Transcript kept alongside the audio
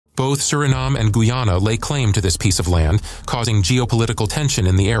Both Suriname and Guyana lay claim to this piece of land, causing geopolitical tension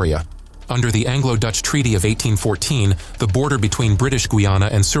in the area. Under the Anglo-Dutch Treaty of 1814, the border between British Guiana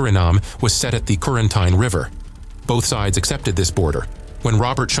and Suriname was set at the Courantyne River. Both sides accepted this border. When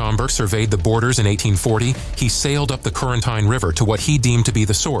Robert Schomburgk surveyed the borders in 1840, he sailed up the Courantyne River to what he deemed to be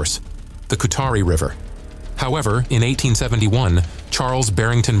the source, the Kutari River. However, in 1871, Charles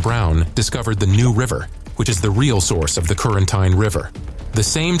Barrington Brown discovered the New River, which is the real source of the Courantyne River. The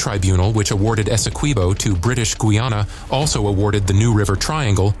same tribunal which awarded Essequibo to British Guiana also awarded the New River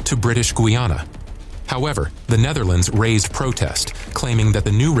Triangle to British Guiana. However, the Netherlands raised protest, claiming that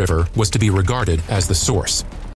the New River was to be regarded as the source.